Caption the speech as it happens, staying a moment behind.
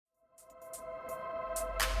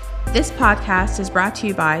This podcast is brought to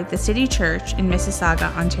you by the City Church in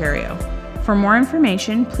Mississauga, Ontario. For more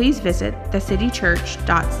information, please visit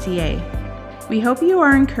thecitychurch.ca. We hope you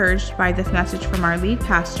are encouraged by this message from our lead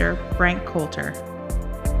pastor, Brent Coulter.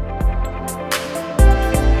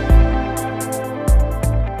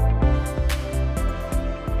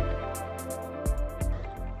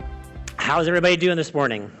 How's everybody doing this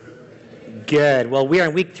morning? Good. Well, we are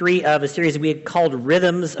in week 3 of a series we had called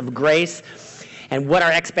Rhythms of Grace. And what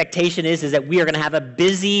our expectation is that we are going to have a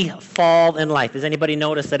busy fall in life. Does anybody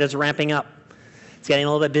notice that it's ramping up? It's getting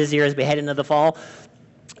a little bit busier as we head into the fall.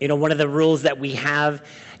 You know, one of the rules that we have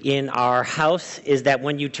in our house is that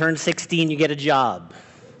when you turn 16, you get a job.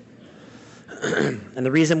 And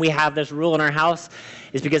the reason we have this rule in our house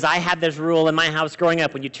is because I had this rule in my house growing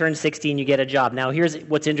up. When you turn 16, you get a job. Now, here's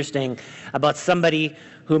what's interesting about somebody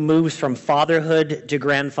who moves from fatherhood to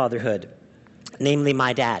grandfatherhood, namely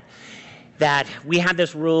my dad. That we had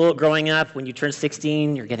this rule growing up, when you turn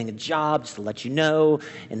 16, you're getting a job, just to let you know.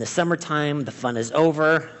 In the summertime, the fun is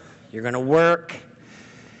over. You're going to work.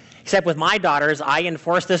 Except with my daughters, I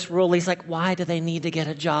enforce this rule. He's like, why do they need to get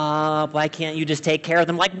a job? Why can't you just take care of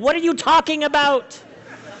them? Like, what are you talking about?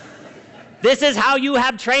 This is how you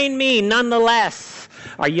have trained me, nonetheless.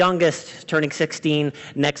 Our youngest, turning 16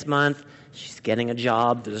 next month, she's getting a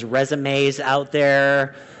job. There's resumes out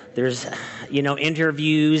there. There's,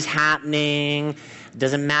 interviews happening.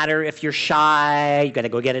 Doesn't matter if you're shy. You got to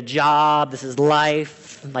go get a job. This is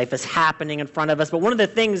life. Life is happening in front of us. But one of the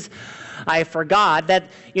things I forgot that,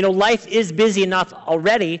 life is busy enough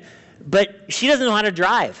already, but she doesn't know how to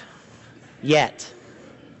drive yet.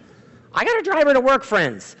 I got to drive her to work,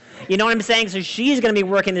 friends. You know what I'm saying? So she's going to be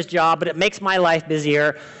working this job, but it makes my life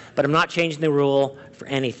busier, but I'm not changing the rule for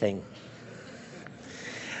anything.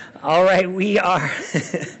 All right, we are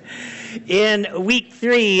in week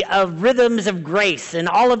 3 of Rhythms of Grace, and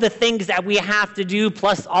all of the things that we have to do,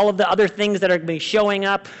 plus all of the other things that are going to be showing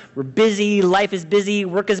up. We're busy, life is busy,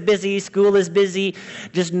 work is busy, school is busy,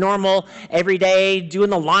 just normal, every day,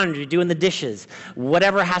 doing the laundry, doing the dishes,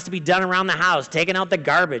 whatever has to be done around the house, taking out the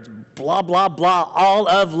garbage, blah, blah, blah. All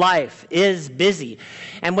of life is busy.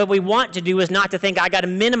 And what we want to do is not to think, I got to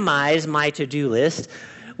minimize my to-do list.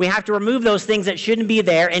 We have to remove those things that shouldn't be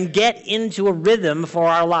there and get into a rhythm for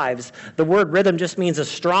our lives. The word rhythm just means a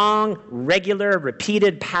strong, regular,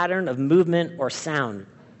 repeated pattern of movement or sound.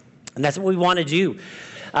 And that's what we want to do.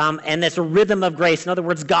 And that's a rhythm of grace. In other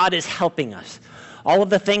words, God is helping us. All of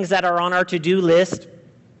the things that are on our to-do list,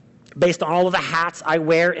 based on all of the hats I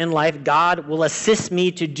wear in life, God will assist me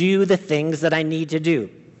to do the things that I need to do.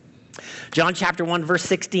 John chapter 1, verse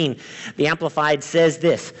 16, the Amplified says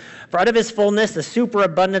this, "For out of his fullness, the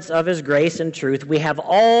superabundance of his grace and truth, we have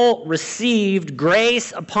all received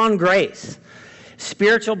grace upon grace,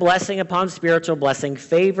 spiritual blessing upon spiritual blessing,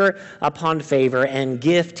 favor upon favor, and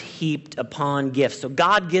gift heaped upon gift." So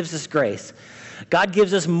God gives us grace. God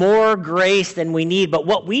gives us more grace than we need, but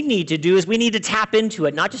what we need to do is we need to tap into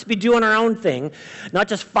it, not just be doing our own thing, not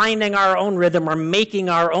just finding our own rhythm or making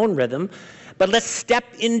our own rhythm, but let's step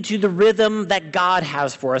into the rhythm that God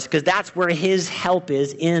has for us, because that's where his help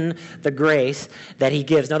is, in the grace that he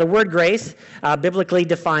gives. Now, the word grace, biblically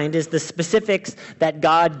defined, is the specifics that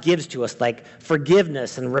God gives to us, like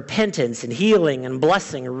forgiveness and repentance and healing and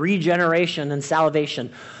blessing, regeneration and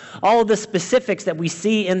salvation. All of the specifics that we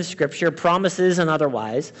see in the Scripture, promises and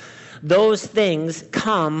otherwise, those things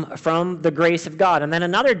come from the grace of God. And then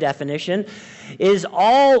another definition is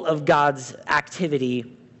all of God's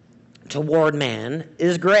activity toward man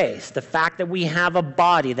is grace. The fact that we have a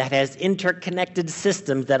body that has interconnected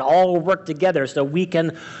systems that all work together so we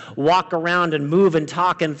can walk around and move and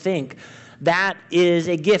talk and think, that is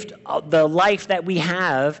a gift. The life that we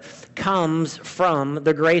have comes from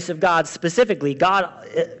the grace of God. Specifically,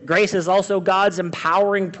 grace is also God's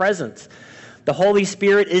empowering presence. The Holy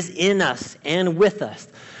Spirit is in us and with us.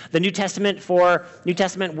 The New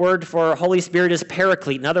Testament word for Holy Spirit is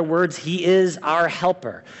paraclete. In other words, he is our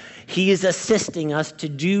helper. He is assisting us to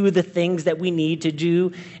do the things that we need to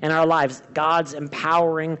do in our lives. God's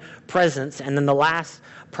empowering presence. And then the last,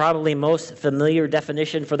 probably most familiar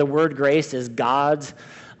definition for the word grace is God's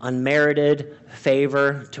unmerited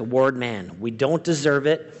favor toward man. We don't deserve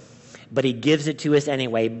it, but he gives it to us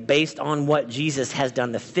anyway, based on what Jesus has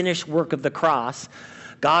done, the finished work of the cross.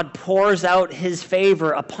 God pours out his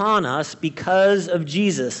favor upon us because of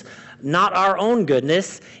Jesus, not our own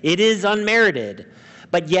goodness. It is unmerited.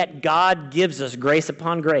 But yet God gives us grace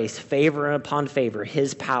upon grace, favor upon favor,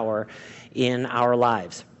 his power in our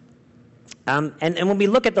lives. And when we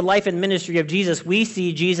look at the life and ministry of Jesus, we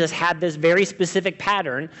see Jesus had this very specific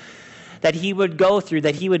pattern that he would go through,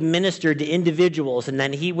 that he would minister to individuals, and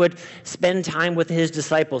then he would spend time with his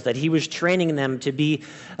disciples, that he was training them to be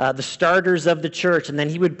the starters of the church, and then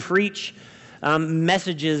he would preach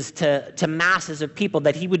messages to masses of people,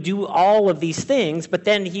 that he would do all of these things, but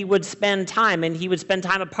then he would spend time, and he would spend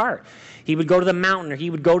time apart. He would go to the mountain, or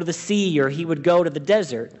he would go to the sea, or he would go to the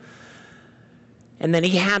desert. And then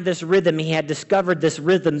he had this rhythm. He had discovered this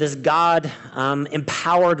rhythm, this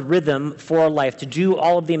God-empowered rhythm for life, to do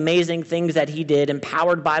all of the amazing things that he did,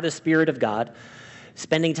 empowered by the Spirit of God,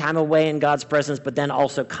 spending time away in God's presence, but then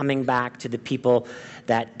also coming back to the people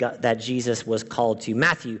that Jesus was called to.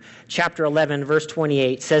 Matthew chapter 11, verse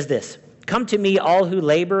 28 says this, "Come to me, all who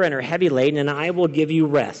labor and are heavy laden, and I will give you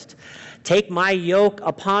rest. Take my yoke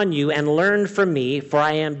upon you and learn from me, for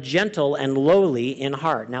I am gentle and lowly in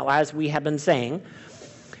heart." Now, as we have been saying,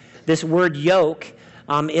 this word yoke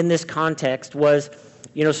in this context was,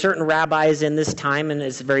 certain rabbis in this time, and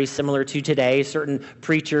it's very similar to today, certain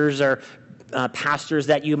preachers or pastors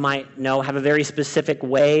that you might know have a very specific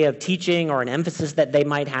way of teaching or an emphasis that they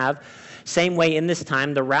might have. Same way in this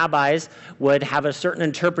time, the rabbis would have a certain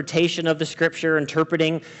interpretation of the scripture,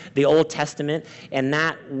 interpreting the Old Testament, and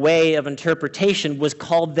that way of interpretation was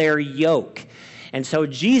called their yoke. And so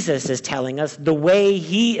Jesus is telling us the way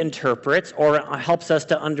he interprets or helps us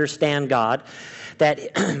to understand God, that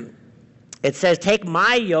it says, "Take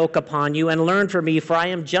my yoke upon you and learn from me, for I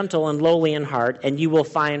am gentle and lowly in heart, and you will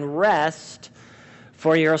find rest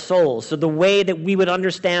for your souls." So the way that we would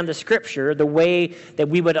understand the scripture, the way that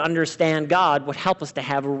we would understand God, would help us to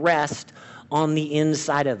have rest on the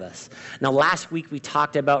inside of us. Now, last week we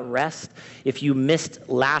talked about rest. If you missed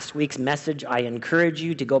last week's message, I encourage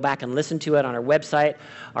you to go back and listen to it on our website,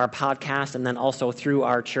 our podcast, and then also through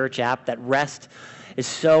our church app. That rest is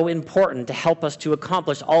so important to help us to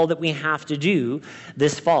accomplish all that we have to do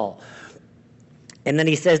this fall. And then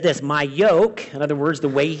he says this, "My yoke," in other words, the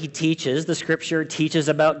way he teaches, the scripture teaches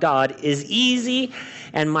about God, "is easy,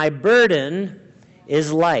 and my burden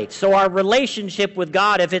is light." So our relationship with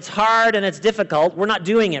God, if it's hard and it's difficult, we're not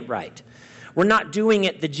doing it right. We're not doing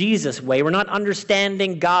it the Jesus way. We're not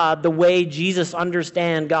understanding God the way Jesus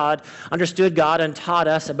understood God and taught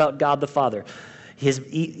us about God the Father. His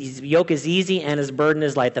yoke is easy and his burden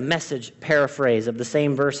is light. The Message paraphrase of the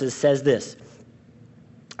same verses says this,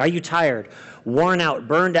 "Are you tired, worn out,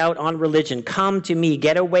 burned out on religion? Come to me,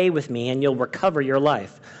 get away with me, and you'll recover your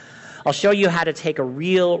life. I'll show you how to take a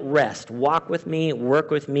real rest. Walk with me,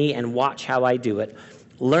 work with me, and watch how I do it.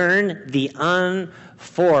 Learn the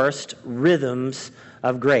unforced rhythms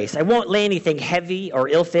of grace. I won't lay anything heavy or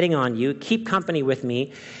ill-fitting on you. Keep company with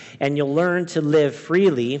me, and you'll learn to live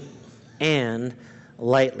freely and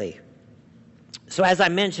lightly." So as I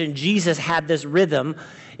mentioned, Jesus had this rhythm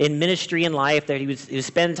in ministry and life that he would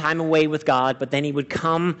spend time away with God, but then he would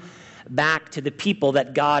come back to the people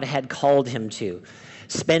that God had called him to,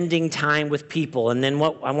 spending time with people. And then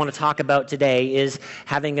what I want to talk about today is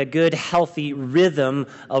having a good, healthy rhythm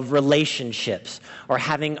of relationships, or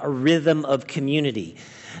having a rhythm of community.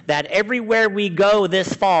 That everywhere we go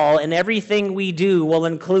this fall and everything we do will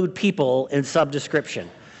include people in subdescription.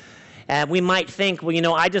 And we might think,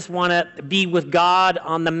 well, I just want to be with God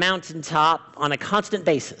on the mountaintop on a constant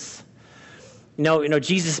basis.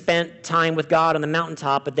 Jesus spent time with God on the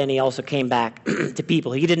mountaintop, but then he also came back to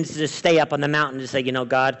people. He didn't just stay up on the mountain and say,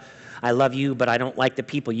 God, I love you, but I don't like the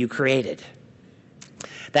people you created.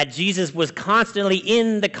 That Jesus was constantly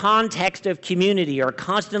in the context of community, or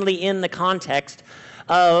constantly in the context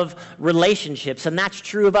of relationships. And that's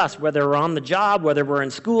true of us, whether we're on the job, whether we're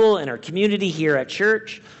in school, in our community, here at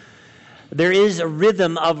church. There is a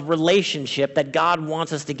rhythm of relationship that God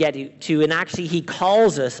wants us to get to, and actually he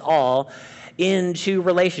calls us all into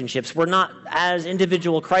relationships. We're not, as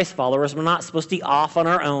individual Christ followers, we're not supposed to be off on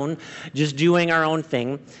our own, just doing our own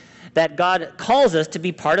thing. That God calls us to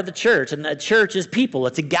be part of the church, and the church is people.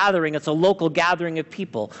 It's a gathering. It's a local gathering of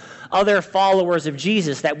people, other followers of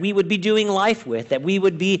Jesus that we would be doing life with, that we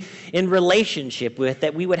would be in relationship with,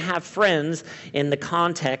 that we would have friends in the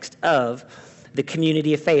context of the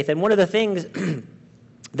community of faith. And one of the things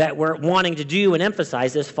that we're wanting to do and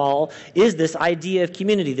emphasize this fall is this idea of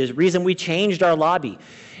community. There's a reason we changed our lobby.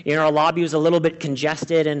 Our lobby was a little bit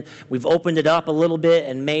congested, and we've opened it up a little bit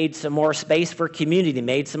and made some more space for community,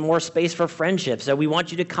 made some more space for friendship. So we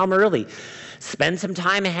want you to come early. Spend some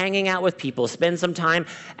time hanging out with people. Spend some time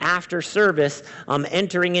after service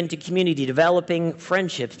entering into community, developing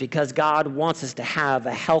friendships, because God wants us to have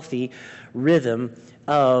a healthy rhythm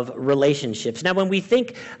of relationships. Now, when we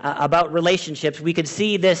think about relationships, we could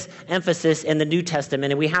see this emphasis in the New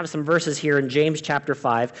Testament, and we have some verses here in James chapter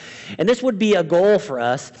 5. And this would be a goal for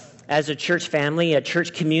us as a church family, a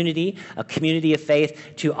church community, a community of faith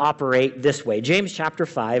to operate this way. James chapter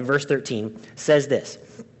 5, verse 13 says this.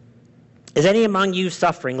 Is any among you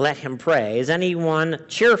suffering? Let him pray. Is anyone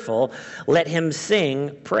cheerful? Let him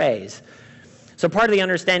sing praise. So part of the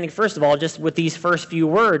understanding, first of all, just with these first few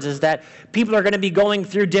words, is that people are going to be going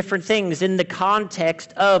through different things in the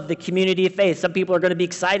context of the community of faith. Some people are going to be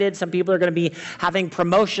excited. Some people are going to be having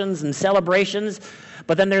promotions and celebrations.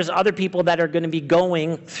 But then there's other people that are going to be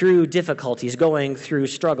going through difficulties, going through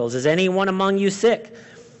struggles. Is anyone among you sick?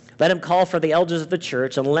 Let him call for the elders of the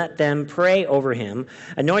church and let them pray over him,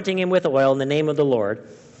 anointing him with oil in the name of the Lord.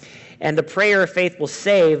 And the prayer of faith will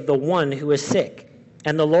save the one who is sick.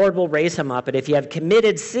 And the Lord will raise him up, and if you have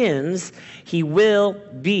committed sins, he will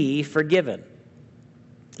be forgiven.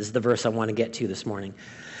 This is the verse I want to get to this morning.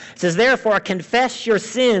 It says, therefore, confess your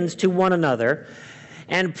sins to one another,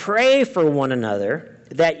 and pray for one another,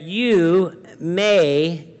 that you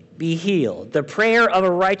may be healed. The prayer of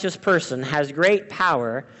a righteous person has great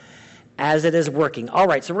power as it is working. All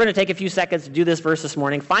right, so we're going to take a few seconds to do this verse this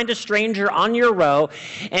morning. Find a stranger on your row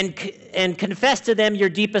and confess to them your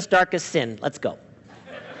deepest, darkest sin. Let's go.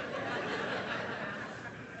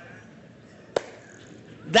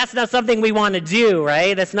 That's not something we want to do,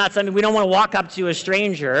 right? That's not something, we don't want to walk up to a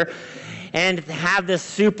stranger and have this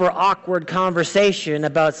super awkward conversation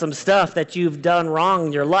about some stuff that you've done wrong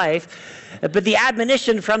in your life. But the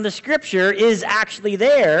admonition from the scripture is actually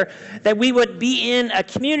there that we would be in a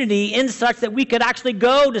community in such that we could actually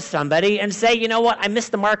go to somebody and say, you know what, I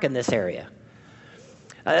missed the mark in this area.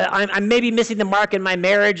 I'm maybe missing the mark in my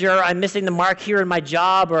marriage, or I'm missing the mark here in my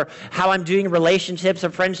job, or how I'm doing relationships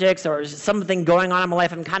or friendships, or something going on in my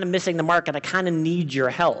life. I'm kind of missing the mark, and I kind of need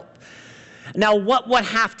your help. Now, what would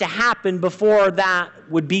have to happen before that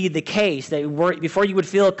would be the case, before you would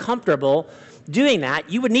feel comfortable doing that?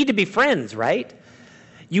 You would need to be friends, right?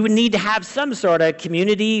 You would need to have some sort of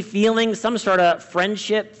community feeling, some sort of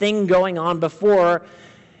friendship thing going on before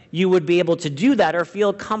you would be able to do that or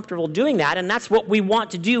feel comfortable doing that. And that's what we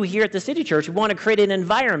want to do here at the City Church. We want to create an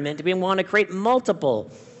environment. We want to create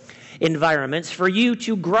multiple environments for you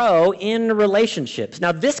to grow in relationships.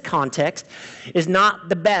 Now, this context is not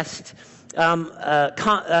the best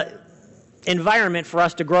environment for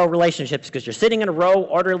us to grow relationships, because you're sitting in a row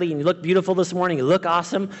orderly and you look beautiful this morning, you look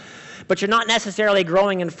awesome, but you're not necessarily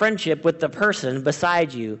growing in friendship with the person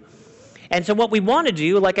beside you. And so what we want to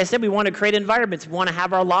do, like I said, we want to create environments. We want to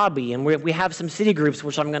have our lobby, and we have some city groups,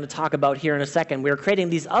 which I'm going to talk about here in a second. We're creating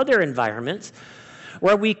these other environments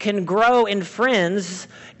where we can grow in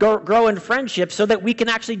grow in friendship, so that we can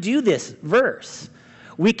actually do this verse.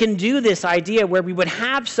 We can do this idea where we would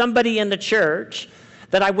have somebody in the church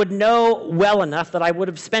that I would know well enough, that I would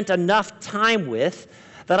have spent enough time with,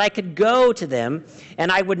 that I could go to them, and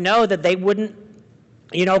I would know that they wouldn't,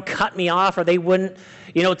 cut me off, or they wouldn't,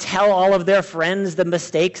 tell all of their friends the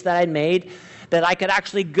mistakes that I'd made, that I could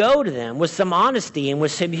actually go to them with some honesty and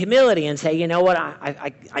with some humility and say, you know what,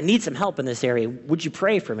 I need some help in this area. Would you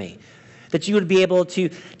pray for me? That you would be able to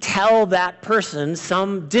tell that person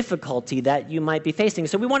some difficulty that you might be facing.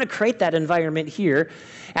 So we want to create that environment here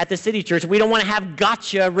at the City Church. We don't want to have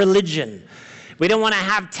gotcha religion. We don't want to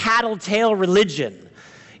have tattletale religion.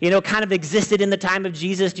 Kind of existed in the time of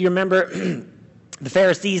Jesus. Do you remember the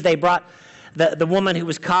Pharisees? They brought the woman who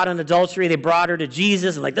was caught in adultery. They brought her to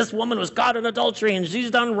Jesus, and this woman was caught in adultery, and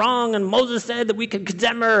she's done wrong, and Moses said that we could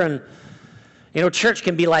condemn her. And church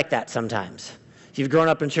can be like that sometimes. If you've grown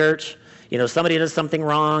up in church, somebody does something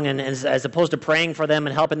wrong, and as opposed to praying for them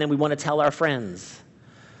and helping them, we want to tell our friends,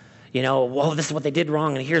 well, this is what they did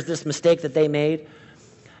wrong, and here's this mistake that they made.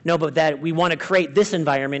 No, but that we want to create this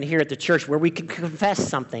environment here at the church where we can confess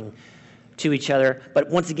something to each other, but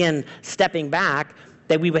once again, stepping back,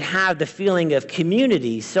 that we would have the feeling of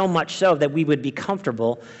community, so much so that we would be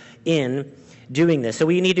comfortable in doing this. So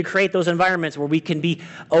we need to create those environments where we can be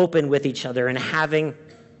open with each other and having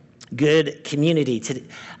good community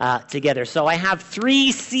together. So I have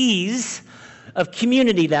 3 C's of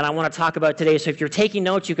community that I want to talk about today. So if you're taking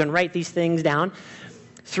notes, you can write these things down.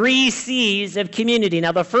 3 C's of community.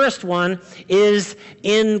 Now the first one is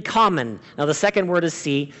in common. Now the second word is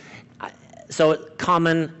C. So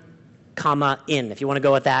common, comma, in, if you want to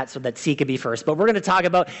go with that, so that C could be first. But we're going to talk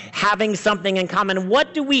about having something in common.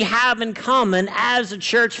 What do we have in common as a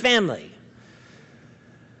church family?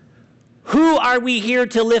 Who are we here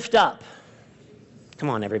to lift up? Come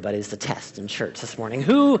on, everybody, it's a test in church this morning.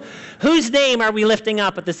 Whose name are we lifting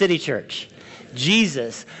up at the City Church?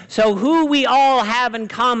 Jesus. So who we all have in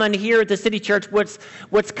common here at the City Church,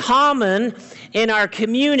 what's common in our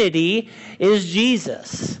community is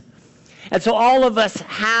Jesus. And so all of us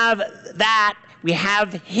have that we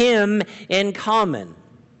have him in common.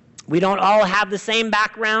 We don't all have the same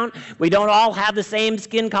background. We don't all have the same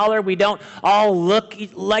skin color. We don't all look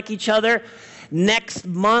like each other. Next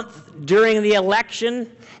month during the election,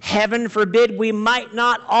 heaven forbid, we might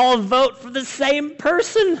not all vote for the same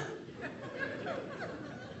person.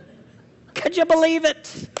 Could you believe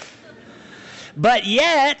it? But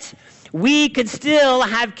yet, we could still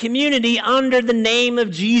have community under the name of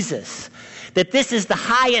Jesus. That this is the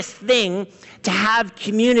highest thing to have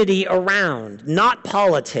community around, not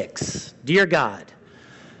politics. Dear God.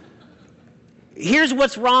 Here's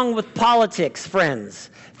what's wrong with politics, friends.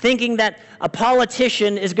 Thinking that a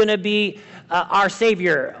politician is going to be our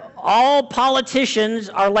savior. All politicians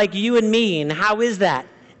are like you and me, and how is that?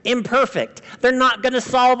 Imperfect. They're not going to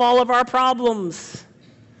solve all of our problems.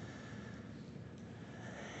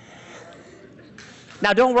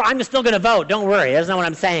 Now, don't worry, I'm still going to vote. Don't worry. That's not what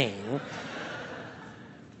I'm saying.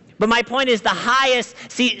 But my point is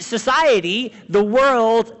society, the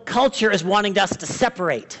world, culture is wanting us to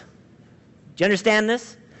separate. Do you understand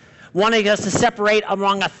this? Wanting us to separate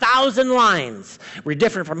along 1,000 lines. We're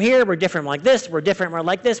different from here. We're different like this. We're different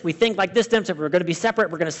like this. We think like this. We're going to be separate.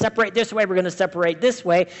 We're going to separate this way. We're going to separate this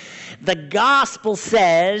way. The gospel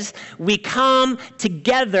says we come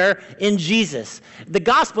together in Jesus. The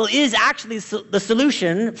gospel is actually the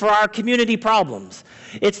solution for our community problems.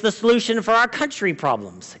 It's the solution for our country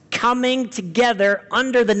problems. Coming together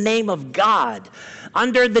under the name of God,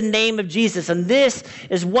 under the name of Jesus. And this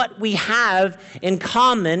is what we have in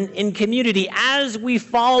common in community. As we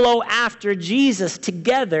follow after Jesus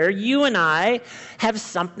together, you and I have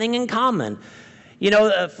something in common. You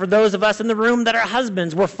know, for those of us in the room that are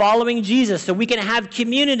husbands, we're following Jesus so we can have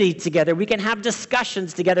community together. We can have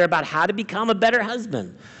discussions together about how to become a better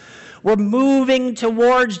husband. We're moving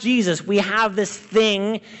towards Jesus. We have this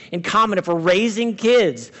thing in common. If we're raising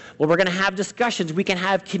kids, well, we're going to have discussions. We can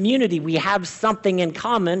have community. We have something in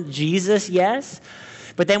common. Jesus, yes.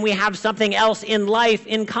 But then we have something else in life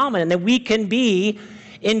in common. And that we can be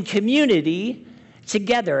in community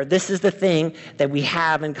together. This is the thing that we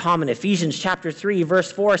have in common. Ephesians chapter 3,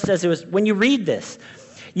 verse 4 says, when you read this,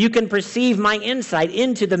 you can perceive my insight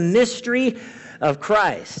into the mystery of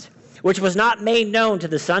Christ, which was not made known to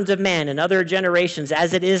the sons of men in other generations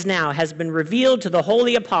as it is now, has been revealed to the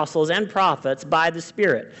holy apostles and prophets by the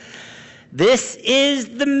Spirit. This is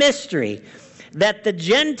the mystery, that the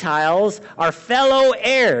Gentiles are fellow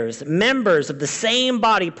heirs, members of the same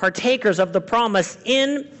body, partakers of the promise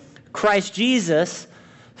in Christ Jesus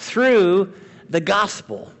through the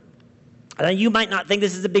gospel. Now, you might not think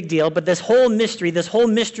this is a big deal, but this whole mystery of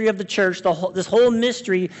the church, this whole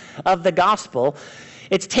mystery of the gospel,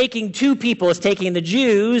 it's taking two people. It's taking the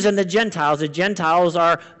Jews and the Gentiles. The Gentiles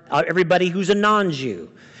are everybody who's a non-Jew.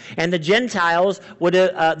 And the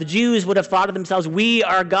Jews would have thought of themselves, we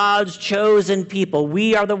are God's chosen people.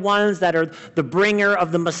 We are the ones that are the bringer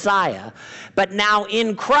of the Messiah. But now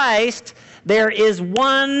in Christ, there is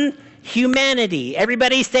one humanity.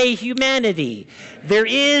 Everybody say humanity. There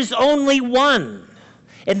is only one.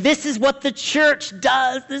 And this is what the church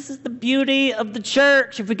does. This is the beauty of the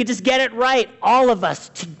church. If we could just get it right, all of us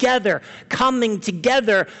together, coming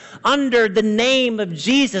together under the name of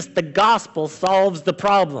Jesus, the gospel solves the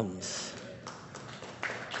problems.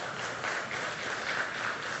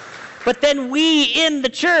 But then we in the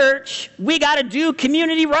church, we got to do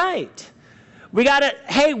community right. We got to,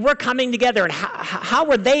 hey, we're coming together. And how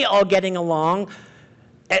are they all getting along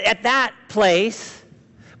at that place?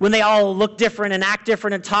 When they all look different and act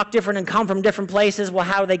different and talk different and come from different places, well,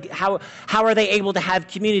 how are they able to have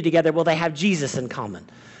community together? Well, they have Jesus in common.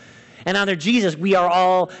 And under Jesus, we are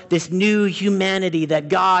all this new humanity that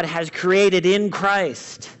God has created in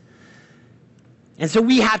Christ. And so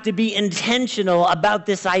we have to be intentional about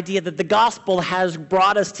this idea that the gospel has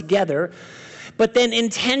brought us together, but then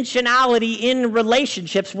intentionality in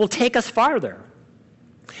relationships will take us farther.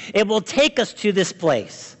 It will take us to this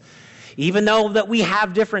place. Even though that we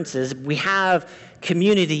have differences, we have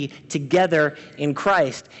community together in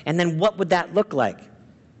Christ. And then what would that look like?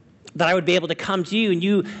 That I would be able to come to you and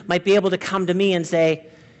you might be able to come to me and say,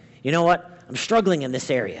 you know what? I'm struggling in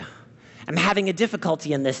this area. I'm having a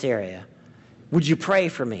difficulty in this area. Would you pray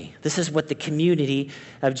for me? This is what the community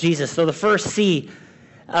of Jesus. So the first C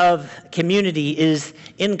of community is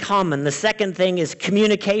in common. The second thing is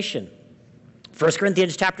communication. 1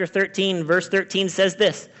 Corinthians chapter 13, verse 13 says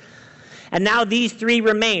this. And now these three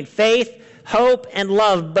remain, faith, hope, and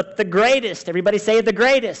love. But the greatest, everybody say the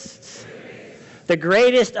greatest. The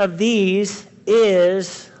greatest of these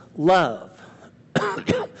is love.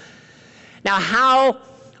 Now, how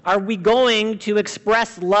are we going to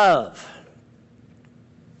express love?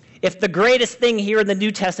 If the greatest thing here in the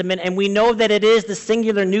New Testament, and we know that it is the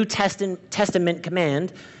singular New Testament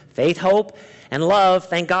command, faith, hope, and love,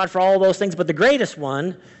 thank God for all those things, but the greatest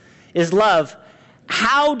one is love.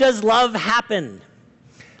 How does love happen?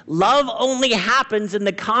 Love only happens in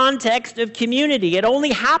the context of community. It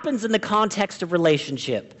only happens in the context of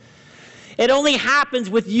relationship. It only happens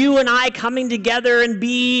with you and I coming together and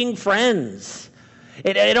being friends.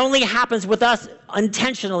 It only happens with us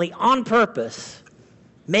intentionally, on purpose,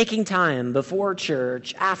 making time before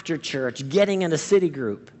church, after church, getting in a city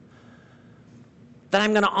group. That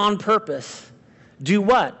I'm going to, on purpose, do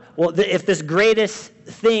what? Well, if this greatest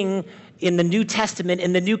thing in the New Testament,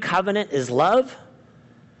 in the New Covenant, is love,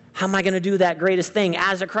 how am I going to do that greatest thing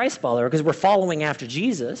as a Christ follower? Because we're following after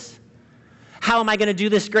Jesus. How am I going to do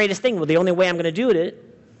this greatest thing? Well, the only way I'm going to do it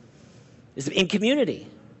is in community.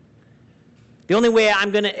 The only way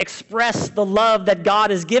I'm going to express the love that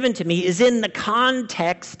God has given to me is in the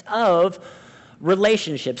context of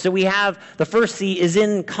relationship. So we have the first C is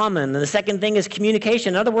in common, and the second thing is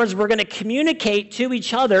communication. In other words, we're going to communicate to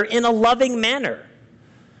each other in a loving manner.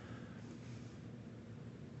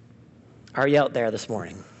 Are you out there this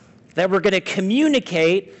morning? That we're going to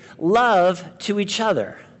communicate love to each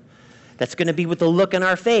other. That's going to be with the look in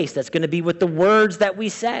our face. That's going to be with the words that we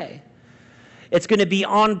say. It's going to be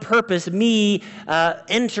on purpose, me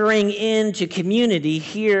entering into community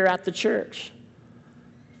here at the church.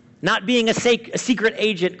 Not being a secret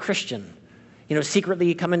agent Christian. You know,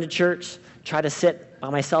 secretly come into church, try to sit by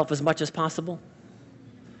myself as much as possible.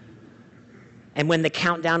 And when the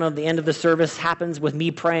countdown of the end of the service happens with me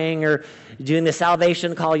praying or doing the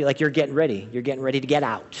salvation call, you're getting ready. You're getting ready to get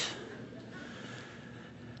out.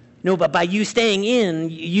 No, but by you staying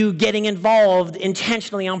in, you getting involved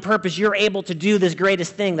intentionally on purpose, you're able to do this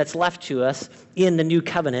greatest thing that's left to us in the new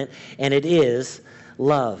covenant, and it is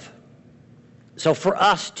love. So for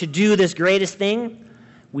us to do this greatest thing,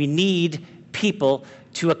 we need people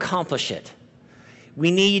to accomplish it.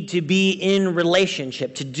 We need to be in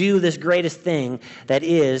relationship to do this greatest thing that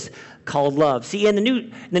is called love. See, in the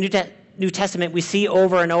New Testament, we see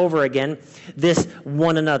over and over again this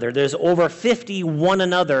one another. There's over 50 one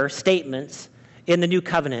another statements in the New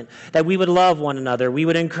Covenant that we would love one another, we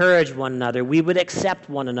would encourage one another, we would accept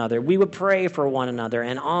one another, we would pray for one another,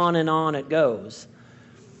 and on it goes.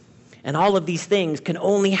 And all of these things can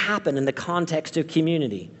only happen in the context of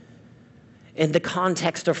community, in the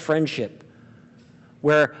context of friendship,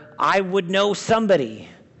 where I would know somebody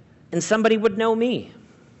and somebody would know me.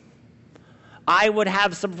 I would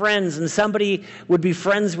have some friends and somebody would be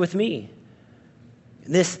friends with me.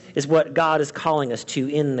 This is what God is calling us to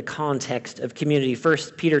in the context of community. 1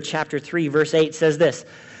 Peter chapter 3, verse 8 says this,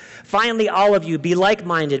 "Finally, all of you, be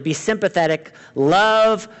like-minded, be sympathetic,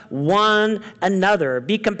 love one another,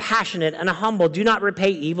 be compassionate and humble. Do not repay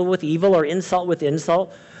evil with evil or insult with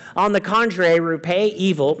insult. On the contrary, repay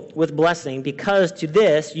evil with blessing, because to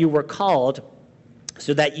this you were called,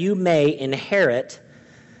 so that you may inherit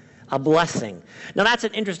a blessing." Now that's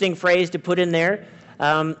an interesting phrase to put in there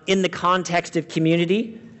in the context of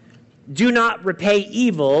community. Do not repay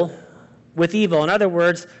evil with evil. In other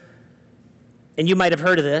words, and you might have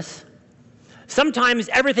heard of this, sometimes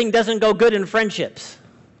everything doesn't go good in friendships.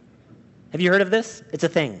 Have you heard of this? It's a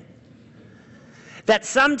thing. That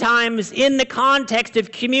sometimes in the context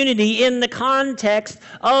of community, in the context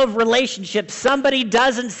of relationships, somebody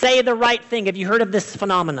doesn't say the right thing. Have you heard of this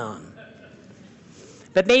phenomenon?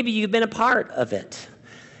 But maybe you've been a part of it.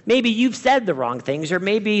 Maybe you've said the wrong things, or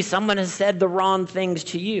maybe someone has said the wrong things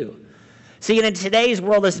to you. See, in today's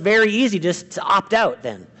world, it's very easy just to opt out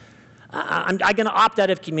then. I'm going to opt out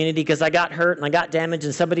of community because I got hurt and I got damaged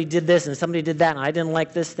and somebody did this and somebody did that and I didn't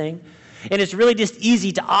like this thing. And it's really just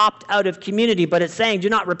easy to opt out of community, but it's saying do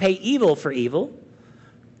not repay evil for evil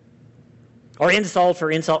or insult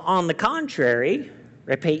for insult. On the contrary,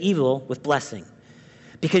 repay evil with blessing,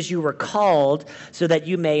 because you were called so that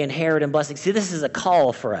you may inherit in blessing. See, this is a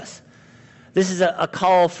call for us. This is a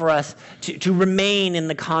call for us to remain in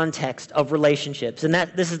the context of relationships. And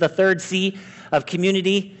this is the third C of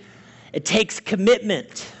community. It takes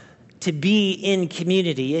commitment to be in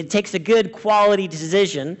community. It takes a good quality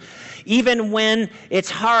decision, even when it's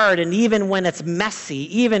hard and even when it's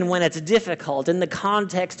messy, even when it's difficult. In the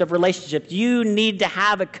context of relationships, you need to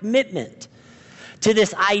have a commitment to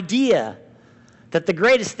this idea that the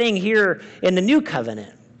greatest thing here in the new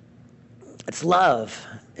covenant, it's love,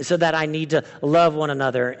 so that I need to love one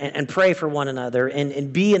another and pray for one another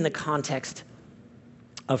and be in the context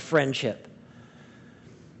of friendship.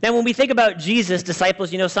 Now, when we think about Jesus'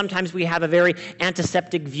 disciples, sometimes we have a very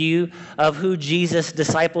antiseptic view of who Jesus'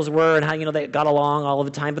 disciples were and how, they got along all of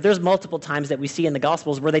the time. But there's multiple times that we see in the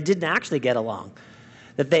Gospels where they didn't actually get along,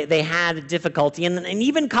 that they had difficulty. And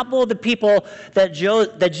even a couple of the people that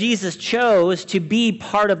Jesus chose to be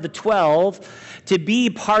part of the 12, to be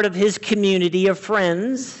part of his community of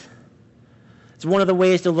friends, it's one of the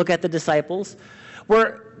ways to look at the disciples,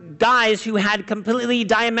 were guys who had completely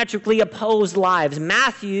diametrically opposed lives.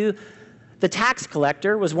 Matthew, the tax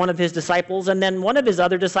collector, was one of his disciples, and then one of his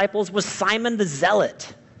other disciples was Simon the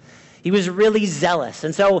Zealot. He was really zealous.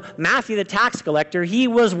 And so Matthew, the tax collector, he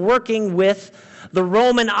was working with the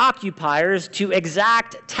Roman occupiers to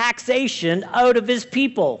exact taxation out of his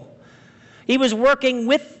people. He was working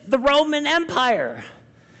with the Roman Empire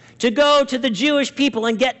to go to the Jewish people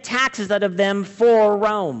and get taxes out of them for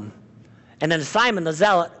Rome. And then Simon the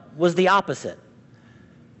Zealot was the opposite.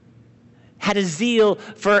 Had a zeal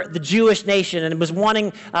for the Jewish nation and was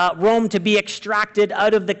wanting Rome to be extracted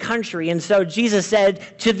out of the country. And so Jesus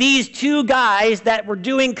said to these two guys that were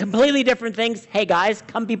doing completely different things, hey guys,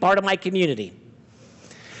 come be part of my community.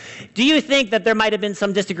 Do you think that there might have been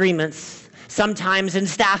some disagreements sometimes in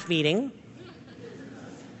staff meeting?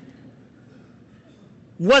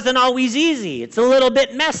 Wasn't always easy. It's a little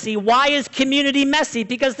bit messy. Why is community messy?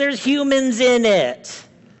 Because there's humans in it.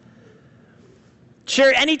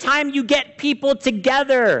 Sure, anytime you get people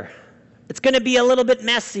together, it's going to be a little bit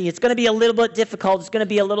messy. It's going to be a little bit difficult. It's going to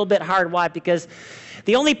be a little bit hard. Why? Because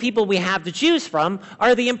the only people we have to choose from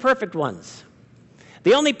are the imperfect ones.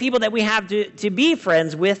 The only people that we have to be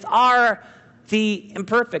friends with are the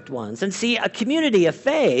imperfect ones. And see, a community of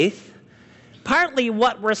faith, partly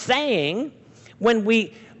what we're saying when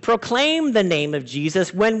we proclaim the name of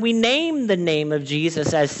Jesus, when we name the name of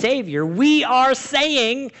Jesus as Savior, we are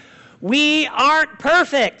saying we aren't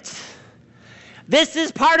perfect. This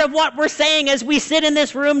is part of what we're saying as we sit in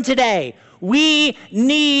this room today. We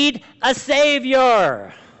need a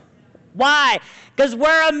Savior. Why? Because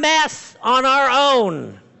we're a mess on our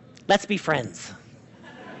own. Let's be friends.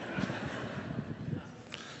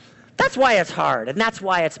 That's why it's hard, and that's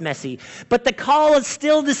why it's messy. But the call is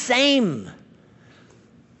still the same.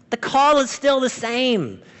 The call is still the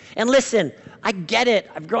same. And listen, I get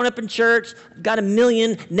it. I've grown up in church. I've got a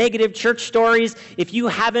million negative church stories. If you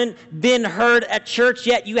haven't been heard at church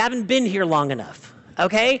yet, you haven't been here long enough,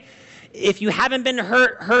 okay? If you haven't been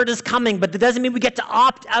heard is coming, but that doesn't mean we get to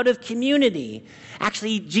opt out of community.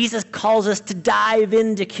 Actually, Jesus calls us to dive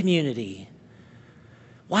into community.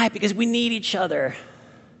 Why? Because we need each other.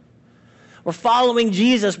 We're following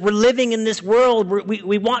Jesus. We're living in this world.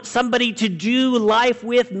 We want somebody to do life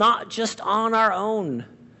with, not just on our own.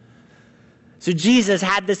 So Jesus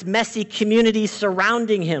had this messy community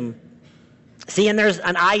surrounding him. See, and there's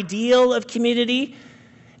an ideal of community,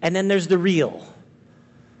 and then there's the real.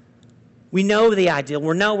 We know the ideal.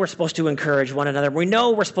 We know we're supposed to encourage one another. We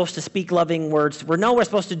know we're supposed to speak loving words. We know we're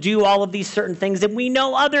supposed to do all of these certain things, and we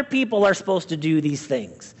know other people are supposed to do these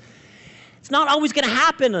things. It's not always going to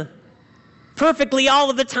happen perfectly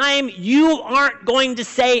all of the time. You aren't going to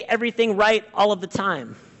say everything right all of the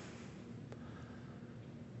time.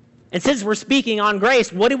 And since we're speaking on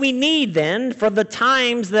grace, what do we need then for the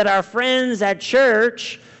times that our friends at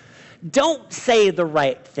church don't say the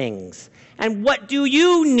right things? And what do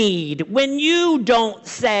you need when you don't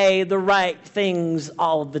say the right things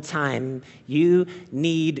all the time? You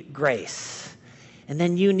need grace. And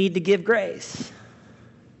then you need to give grace.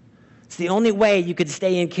 It's the only way you could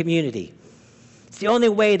stay in community. It's the only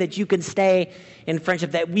way that you can stay in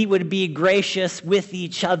friendship, that we would be gracious with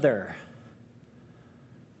each other.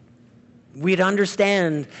 We'd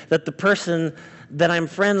understand that the person that I'm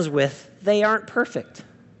friends with, they aren't perfect.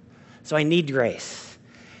 So I need grace.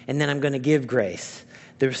 And then I'm going to give grace.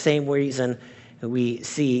 The same reason we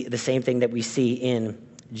see the same thing that we see in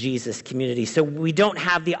Jesus' community. So we don't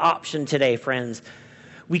have the option today, friends.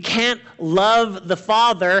 We can't love the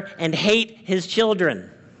Father and hate his children.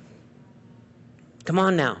 Come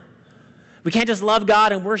on now. We can't just love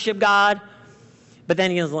God and worship God, but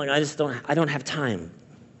then he's like, I don't have time.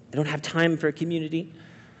 I don't have time for a community.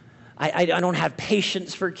 I don't have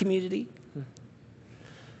patience for a community.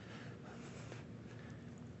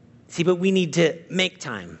 See, but we need to make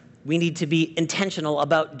time. We need to be intentional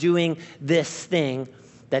about doing this thing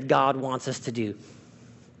that God wants us to do.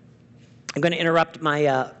 I'm going to interrupt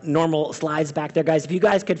my normal slides back there, guys. If you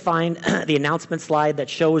guys could find the announcement slide that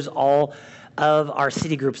shows all of our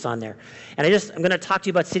city groups on there. And I'm going to talk to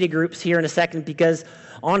you about city groups here in a second, because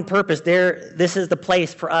on purpose, this is the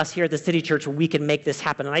place for us here at the City Church where we can make this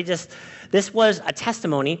happen. And this was a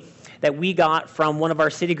testimony that we got from one of our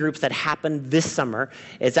city groups that happened this summer.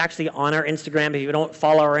 It's actually on our Instagram. If you don't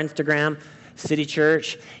follow our Instagram, City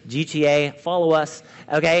Church, GTA, follow us,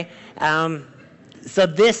 okay? So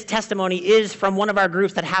this testimony is from one of our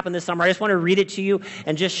groups that happened this summer. I just want to read it to you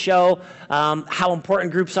and just show how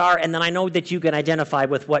important groups are, and then I know that you can identify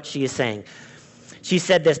with what she is saying. She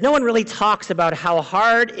said this: "No one really talks about how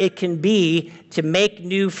hard it can be to make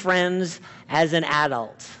new friends as an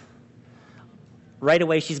adult." Right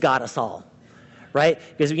away, she's got us all, right?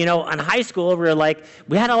 Because, in high school,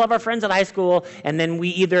 we had all of our friends at high school, and then we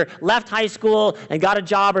either left high school and got a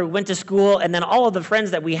job or went to school, and then all of the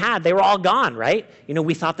friends that we had, they were all gone, right?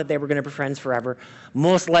 We thought that they were going to be friends forever.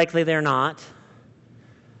 Most likely they're not.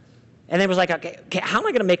 And it was like, okay, how am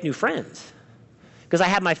I going to make new friends? Because I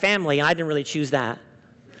had my family, and I didn't really choose that.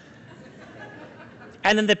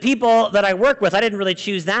 And then the people that I work with, I didn't really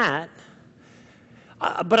choose that.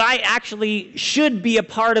 But I actually should be a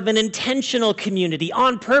part of an intentional community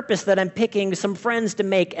on purpose that I'm picking some friends to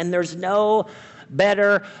make, and there's no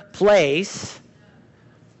better place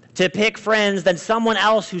to pick friends than someone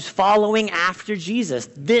else who's following after Jesus.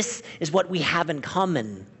 This is what we have in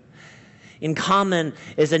common. In common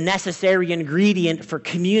is a necessary ingredient for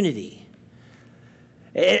community.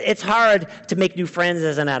 It's hard to make new friends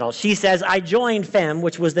as an adult. She says, "I joined FEM,"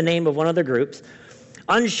 which was the name of one of the groups,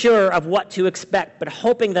 "unsure of what to expect, but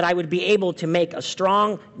hoping that I would be able to make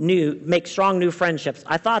strong new friendships.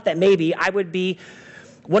 I thought that maybe I would be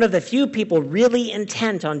one of the few people really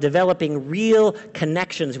intent on developing real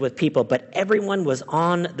connections with people, but everyone was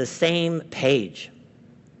on the same page.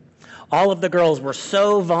 All of the girls were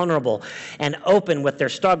so vulnerable and open with their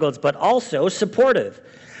struggles, but also supportive.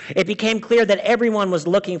 It became clear that everyone was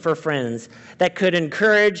looking for friends that could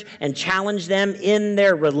encourage and challenge them in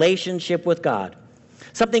their relationship with God.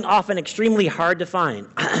 Something often extremely hard to find."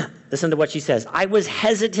 Listen to what she says. "I was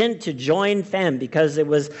hesitant to join FEM because it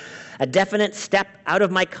was a definite step out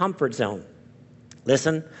of my comfort zone.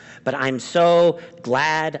 Listen, but I'm so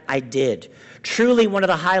glad I did. Truly one of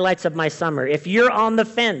the highlights of my summer. If you're on the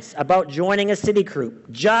fence about joining a city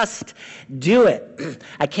group, just do it.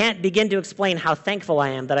 I can't begin to explain how thankful I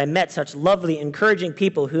am that I met such lovely, encouraging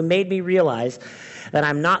people who made me realize that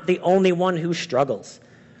I'm not the only one who struggles.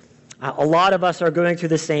 A lot of us are going through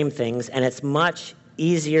the same things, and it's much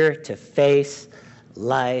easier to face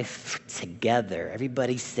life together."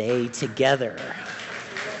 Everybody say together.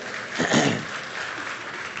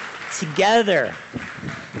 Together.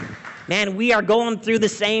 Man, we are going through the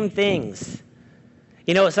same things.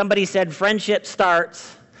 Somebody said friendship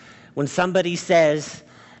starts when somebody says,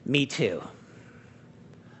 "Me too."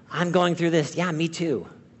 I'm going through this. Yeah, me too.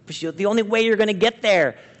 But the only way you're going to get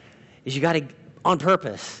there is you got to, on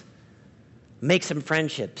purpose, make some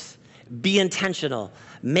friendships. Be intentional.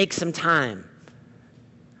 Make some time.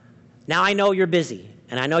 Now, I know you're busy,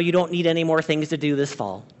 and I know you don't need any more things to do this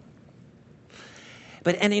fall.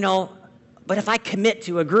 But if I commit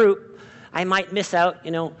to a group, I might miss out,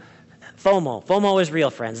 FOMO. FOMO is real,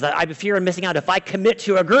 friends. I fear of missing out. If I commit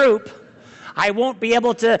to a group, I won't be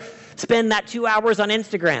able to spend that 2 hours on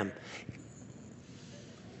Instagram.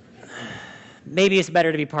 Maybe it's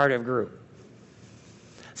better to be part of a group.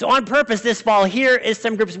 So on purpose this fall, here is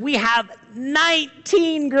some groups. We have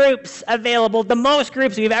 19 groups available, the most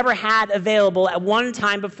groups we've ever had available at one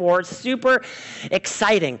time before. It's super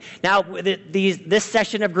exciting. Now, this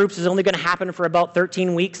session of groups is only going to happen for about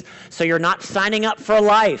 13 weeks, so you're not signing up for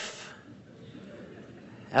life.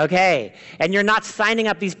 Okay, and you're not signing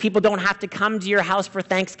up. These people don't have to come to your house for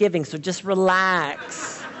Thanksgiving, so just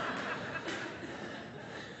relax.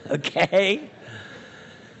 Okay?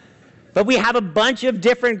 But we have a bunch of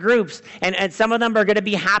different groups, and some of them are going to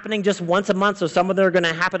be happening just once a month, so some of them are going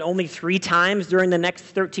to happen only 3 times during the next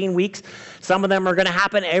 13 weeks. Some of them are going to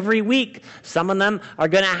happen every week. Some of them are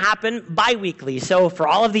going to happen bi-weekly. So for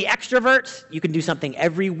all of the extroverts, you can do something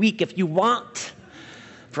every week if you want.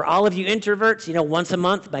 For all of you introverts, once a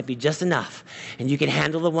month might be just enough, and you can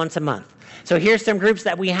handle the once a month. So here's some groups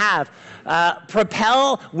that we have.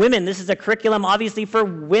 Propel Women. This is a curriculum, obviously, for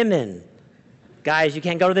women. Guys, you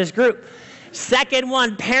can't go to this group. Second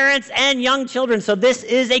one, parents and young children. So this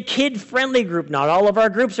is a kid-friendly group. Not all of our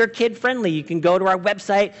groups are kid-friendly. You can go to our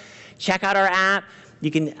website, check out our app. You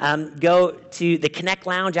can go to the Connect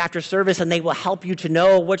Lounge after service, and they will help you to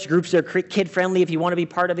know which groups are kid-friendly if you want to be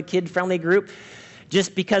part of a kid-friendly group.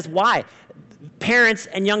 Just because, why? Parents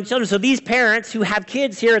and young children. So these parents who have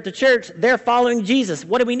kids here at the church, they're following Jesus.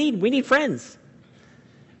 What do we need? We need friends.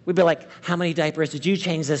 We'd be like, how many diapers did you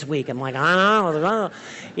change this week? I'm like, I don't know.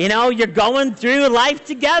 You know, you're going through life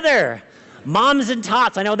together. Moms and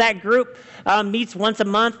Tots, I know that group meets once a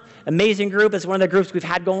month. Amazing group. It's one of the groups we've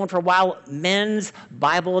had going for a while. Men's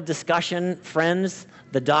Bible Discussion Friends.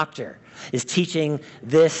 The doctor is teaching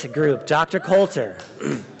this group, Dr. Coulter.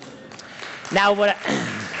 Now, what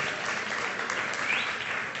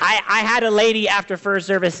I had a lady after first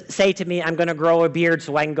service say to me, I'm going to grow a beard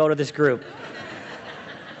so I can go to this group.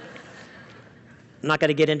 I'm not going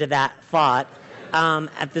to get into that thought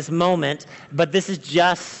at this moment, but this is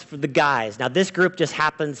just for the guys. Now, this group just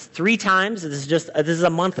happens 3 times. This is a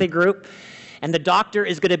monthly group, and the doctor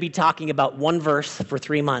is going to be talking about one verse for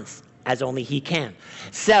 3 months, as only he can.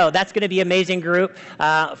 So that's going to be an amazing group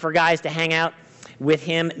for guys to hang out with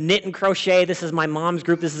him. Knit and crochet. This is my mom's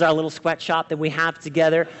group. This is our little sweatshop that we have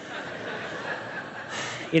together.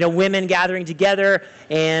 You know, women gathering together.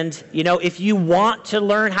 And, you know, if you want to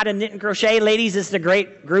learn how to knit and crochet, ladies, this is a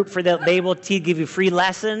great group for that. They will give you free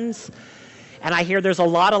lessons. And I hear there's a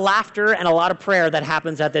lot of laughter and a lot of prayer that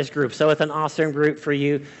happens at this group. So it's an awesome group for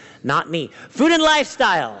you, not me. Food and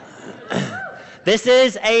lifestyle. This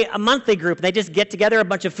is a monthly group. They just get together, a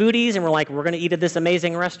bunch of foodies, and we're like, we're going to eat at this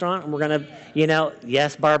amazing restaurant. And we're going to, you know,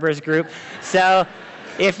 yes, Barbara's group. So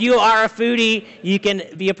if you are a foodie, you can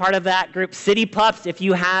be a part of that group. City Pups, if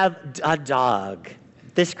you have a dog.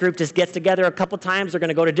 This group just gets together a couple times. They're going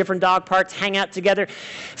to go to different dog parks, hang out together.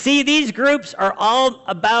 See, these groups are all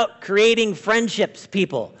about creating friendships,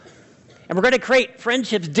 people. And we're going to create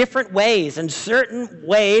friendships different ways, and certain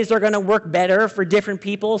ways are going to work better for different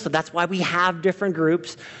people. So that's why we have different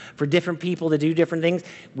groups for different people to do different things.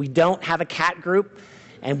 We don't have a cat group,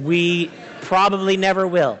 and we probably never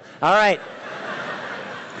will. All right.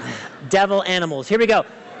 Devil animals. Here we go.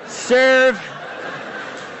 Serve.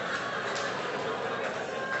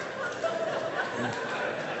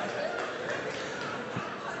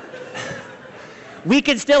 We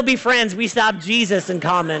can still be friends. We still have Jesus in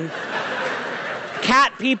common.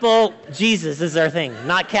 Cat people, Jesus is our thing,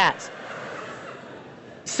 not cats.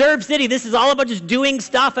 Serve City, this is all about just doing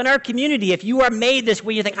stuff in our community. If you are made this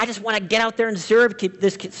way, you think, I just want to get out there and serve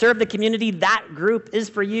the community, that group is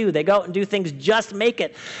for you. They go out and do things, just make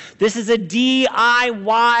it. This is a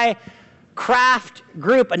DIY craft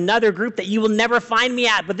group, another group that you will never find me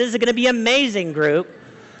at, but this is going to be an amazing group.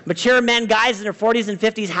 Mature men, guys in their 40s and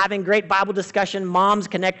 50s having great Bible discussion. Moms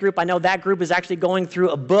Connect group. I know that group is actually going through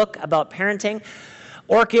a book about parenting.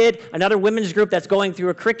 Orchid, another women's group that's going through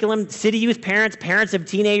a curriculum. City Youth parents of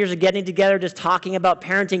teenagers are getting together, just talking about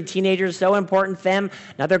parenting teenagers, so important to them.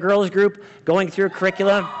 Another girls group going through a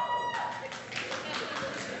curriculum.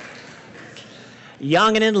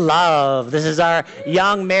 Young and in Love. This is our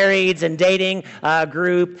young marrieds and dating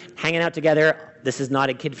group, hanging out together. This is not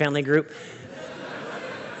a kid-friendly group.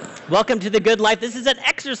 Welcome to the Good Life. This is an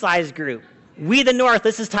exercise group. We the North,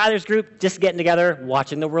 this is Tyler's group, just getting together,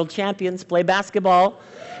 watching the world champions play basketball,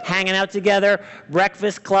 hanging out together.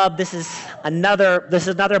 Breakfast Club, this is another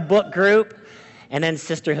book group. And then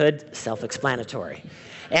Sisterhood, self-explanatory.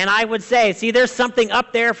 And I would say, see, there's something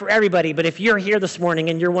up there for everybody, but if you're here this morning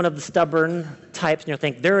and you're one of the stubborn types and you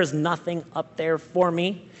think, there is nothing up there for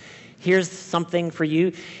me, here's something for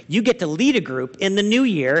you. You get to lead a group in the new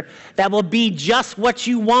year that will be just what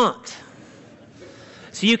you want.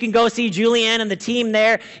 So you can go see Julianne and the team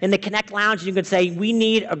there in the Connect Lounge. And you can say, we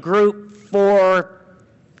need a group for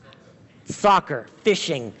soccer,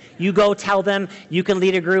 fishing. You go tell them you can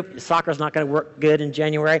lead a group. Soccer's not going to work good in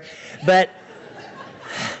January. But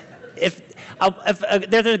if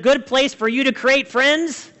there's a good place for you to create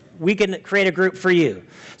friends, we can create a group for you.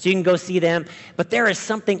 So you can go see them. But there is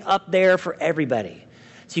something up there for everybody.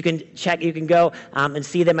 So you can check, you can go and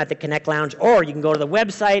see them at the Connect Lounge, or you can go to the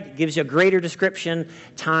website. It gives you a greater description,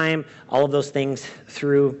 time, all of those things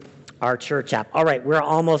through our church app. All right, we're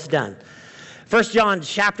almost done. 1 John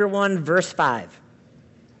chapter 1, verse 5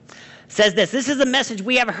 says this. This is the message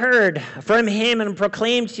we have heard from him and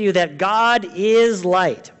proclaimed to you, that God is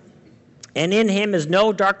light, and in him is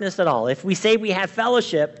no darkness at all. If we say we have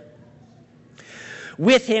fellowship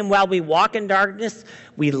with him while we walk in darkness,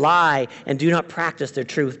 we lie and do not practice the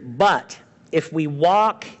truth. But if we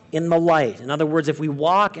walk in the light, in other words, if we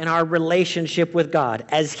walk in our relationship with God,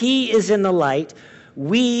 as he is in the light,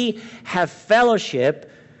 we have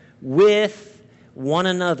fellowship with one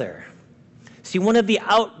another. See, one of the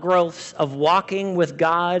outgrowths of walking with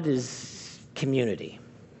God is community.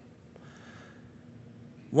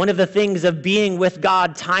 One of the things of being with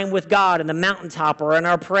God, time with God in the mountaintop or in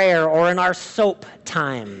our prayer or in our soap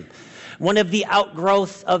time, one of the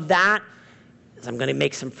outgrowths of that is I'm going to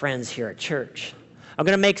make some friends here at church. I'm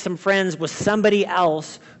going to make some friends with somebody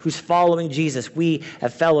else who's following Jesus. We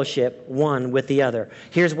have fellowship one with the other.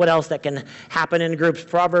 Here's what else that can happen in groups.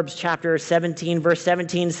 Proverbs chapter 17, verse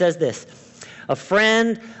 17 says this: a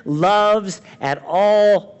friend loves at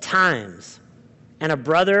all times, and a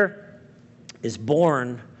brother is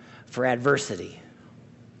born for adversity.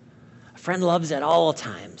 A friend loves at all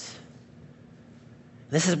times.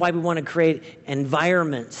 This is why we want to create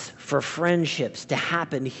environments for friendships to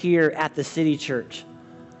happen here at the City Church.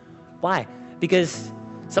 Why? Because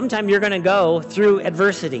sometime you're going to go through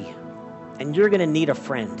adversity and you're going to need a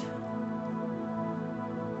friend.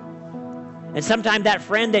 And sometime that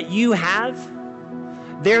friend that you have,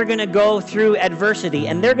 they're going to go through adversity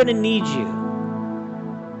and they're going to need you.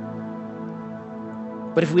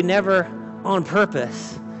 But if we never on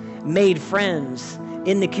purpose made friends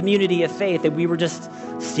in the community of faith, that we were just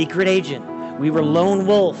secret agent, we were lone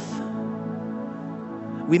wolf,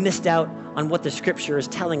 we missed out on what the scripture is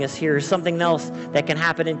telling us here. Something else that can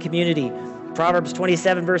happen in community. Proverbs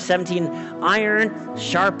 27 verse 17, iron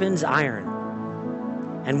sharpens iron,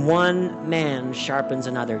 and one man sharpens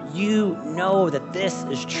another. You know that this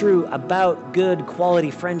is true about good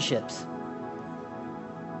quality friendships.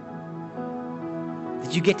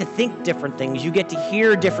 You get to think different things. You get to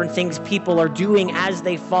hear different things people are doing as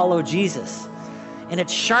they follow Jesus. And it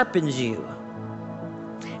sharpens you.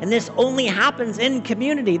 And this only happens in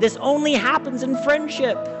community. This only happens in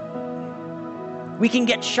friendship. We can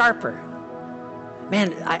get sharper.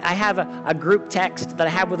 Man, I have a group text that I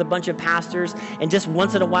have with a bunch of pastors, and just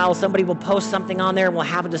once in a while somebody will post something on there and we'll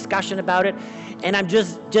have a discussion about it. And I'm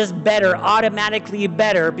just better, automatically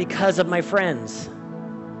better because of my friends.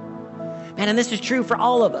 Man, and this is true for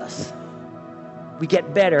all of us. We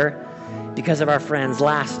get better because of our friends.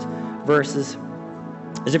 Last verses.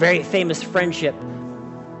 There's a very famous friendship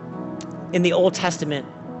in the Old Testament,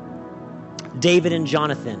 David and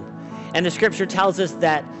Jonathan. And the scripture tells us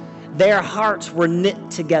that their hearts were knit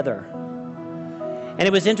together. And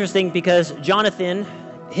it was interesting because Jonathan,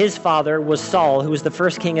 his father, was Saul, who was the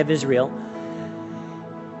first king of Israel.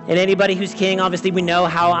 And anybody who's king, obviously we know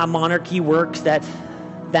how a monarchy works, that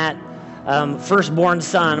firstborn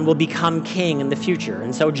son will become king in the future.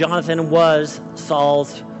 And so Jonathan was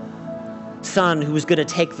Saul's son who was going to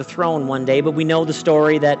take the throne one day. But we know the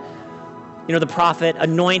story that, the prophet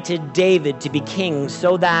anointed David to be king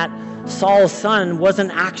so that Saul's son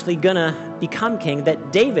wasn't actually going to become king,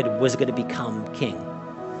 that David was going to become king.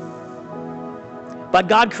 But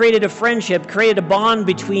God created a friendship, created a bond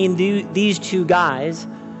between these two guys.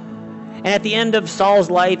 And at the end of Saul's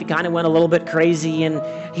life, he kind of went a little bit crazy, and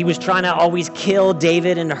he was trying to always kill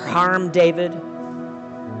David and harm David.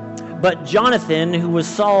 But Jonathan, who was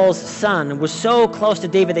Saul's son, was so close to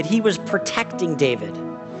David that he was protecting David,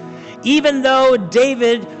 even though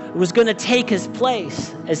David was going to take his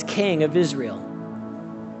place as king of Israel.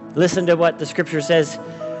 Listen to what the scripture says,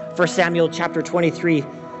 1 Samuel chapter 23,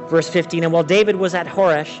 verse 15. And while David was at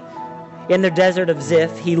Horesh, in the desert of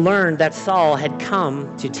Ziph, he learned that Saul had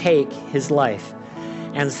come to take his life.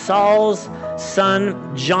 And Saul's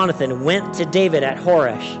son Jonathan went to David at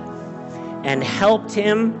Horesh and helped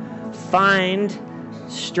him find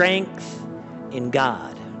strength in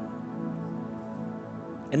God.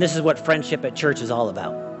 And this is what friendship at church is all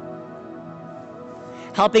about.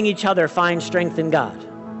 Helping each other find strength in God.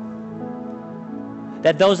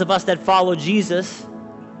 That those of us that follow Jesus,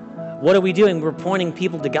 what are we doing? We're pointing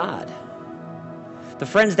people to God. The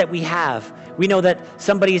friends that we have, we know that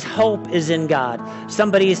somebody's hope is in God.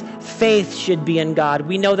 Somebody's faith should be in God.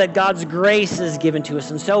 We know that God's grace is given to us.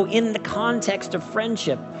 And so in the context of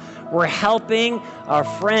friendship, we're helping our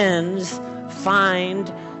friends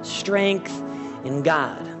find strength in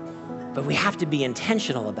God. But we have to be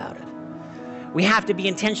intentional about it. We have to be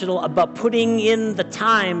intentional about putting in the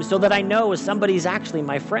time so that I know if somebody's actually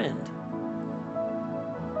my friend.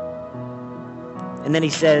 And then he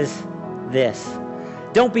says this: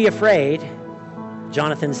 "Don't be afraid,"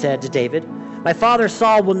 Jonathan said to David. "My father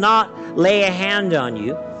Saul will not lay a hand on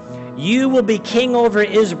you. You will be king over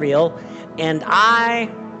Israel, and I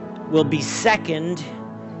will be second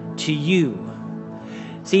to you."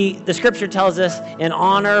 See, the scripture tells us in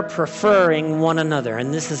honor, preferring one another,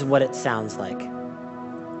 and this is what it sounds like.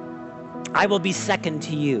 I will be second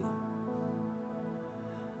to you.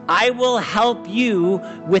 I will help you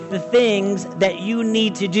with the things that you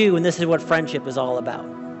need to do, and this is what friendship is all about.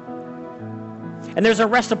 And there's a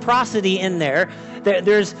reciprocity in there.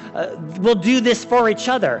 We'll do this for each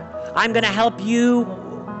other. I'm going to help you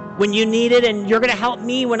when you need it, and you're going to help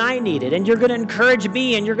me when I need it, and you're going to encourage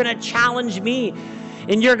me, and you're going to challenge me,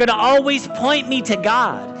 and you're going to always point me to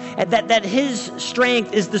God, and that His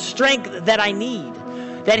strength is the strength that I need.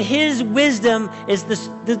 that his wisdom is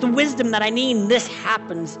the wisdom that I need. This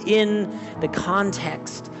happens in the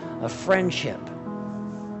context of friendship.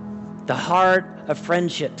 The heart of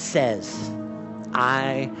friendship says,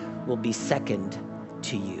 I will be second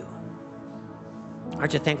to you.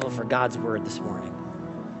 Aren't you thankful for God's word this morning?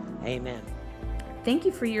 Amen. Thank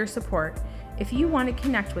you for your support. If you want to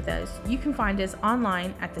connect with us, you can find us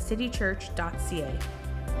online at thecitychurch.ca.